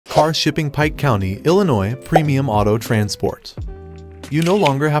Car Shipping Pike County, Illinois Premium Auto Transport. You no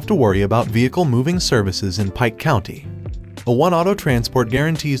longer have to worry about vehicle moving services in Pike County. A One Auto Transport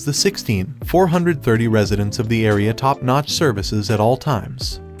guarantees the 430 residents of the area top-notch services at all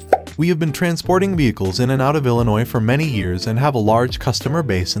times. We have been transporting vehicles in and out of Illinois for many years and have a large customer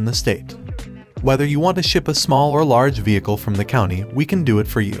base in the state. Whether you want to ship a small or large vehicle from the county, we can do it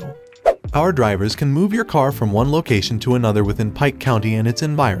for you. Our drivers can move your car from one location to another within Pike County and its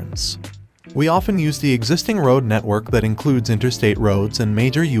environs. We often use the existing road network that includes interstate roads and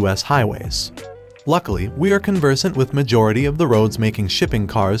major U.S. highways. Luckily, we are conversant with majority of the roads, making shipping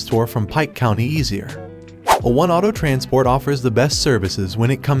cars to or from Pike County easier. A One Auto Transport offers the best services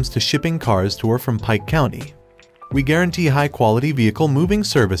when it comes to shipping cars to or from Pike County. We guarantee high-quality vehicle moving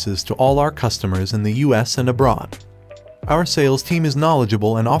services to all our customers in the U.S. and abroad. Our sales team is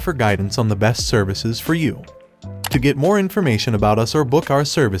knowledgeable and offer guidance on the best services for you. To get more information about us or book our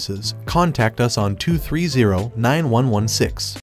services, contact us on 230-9116.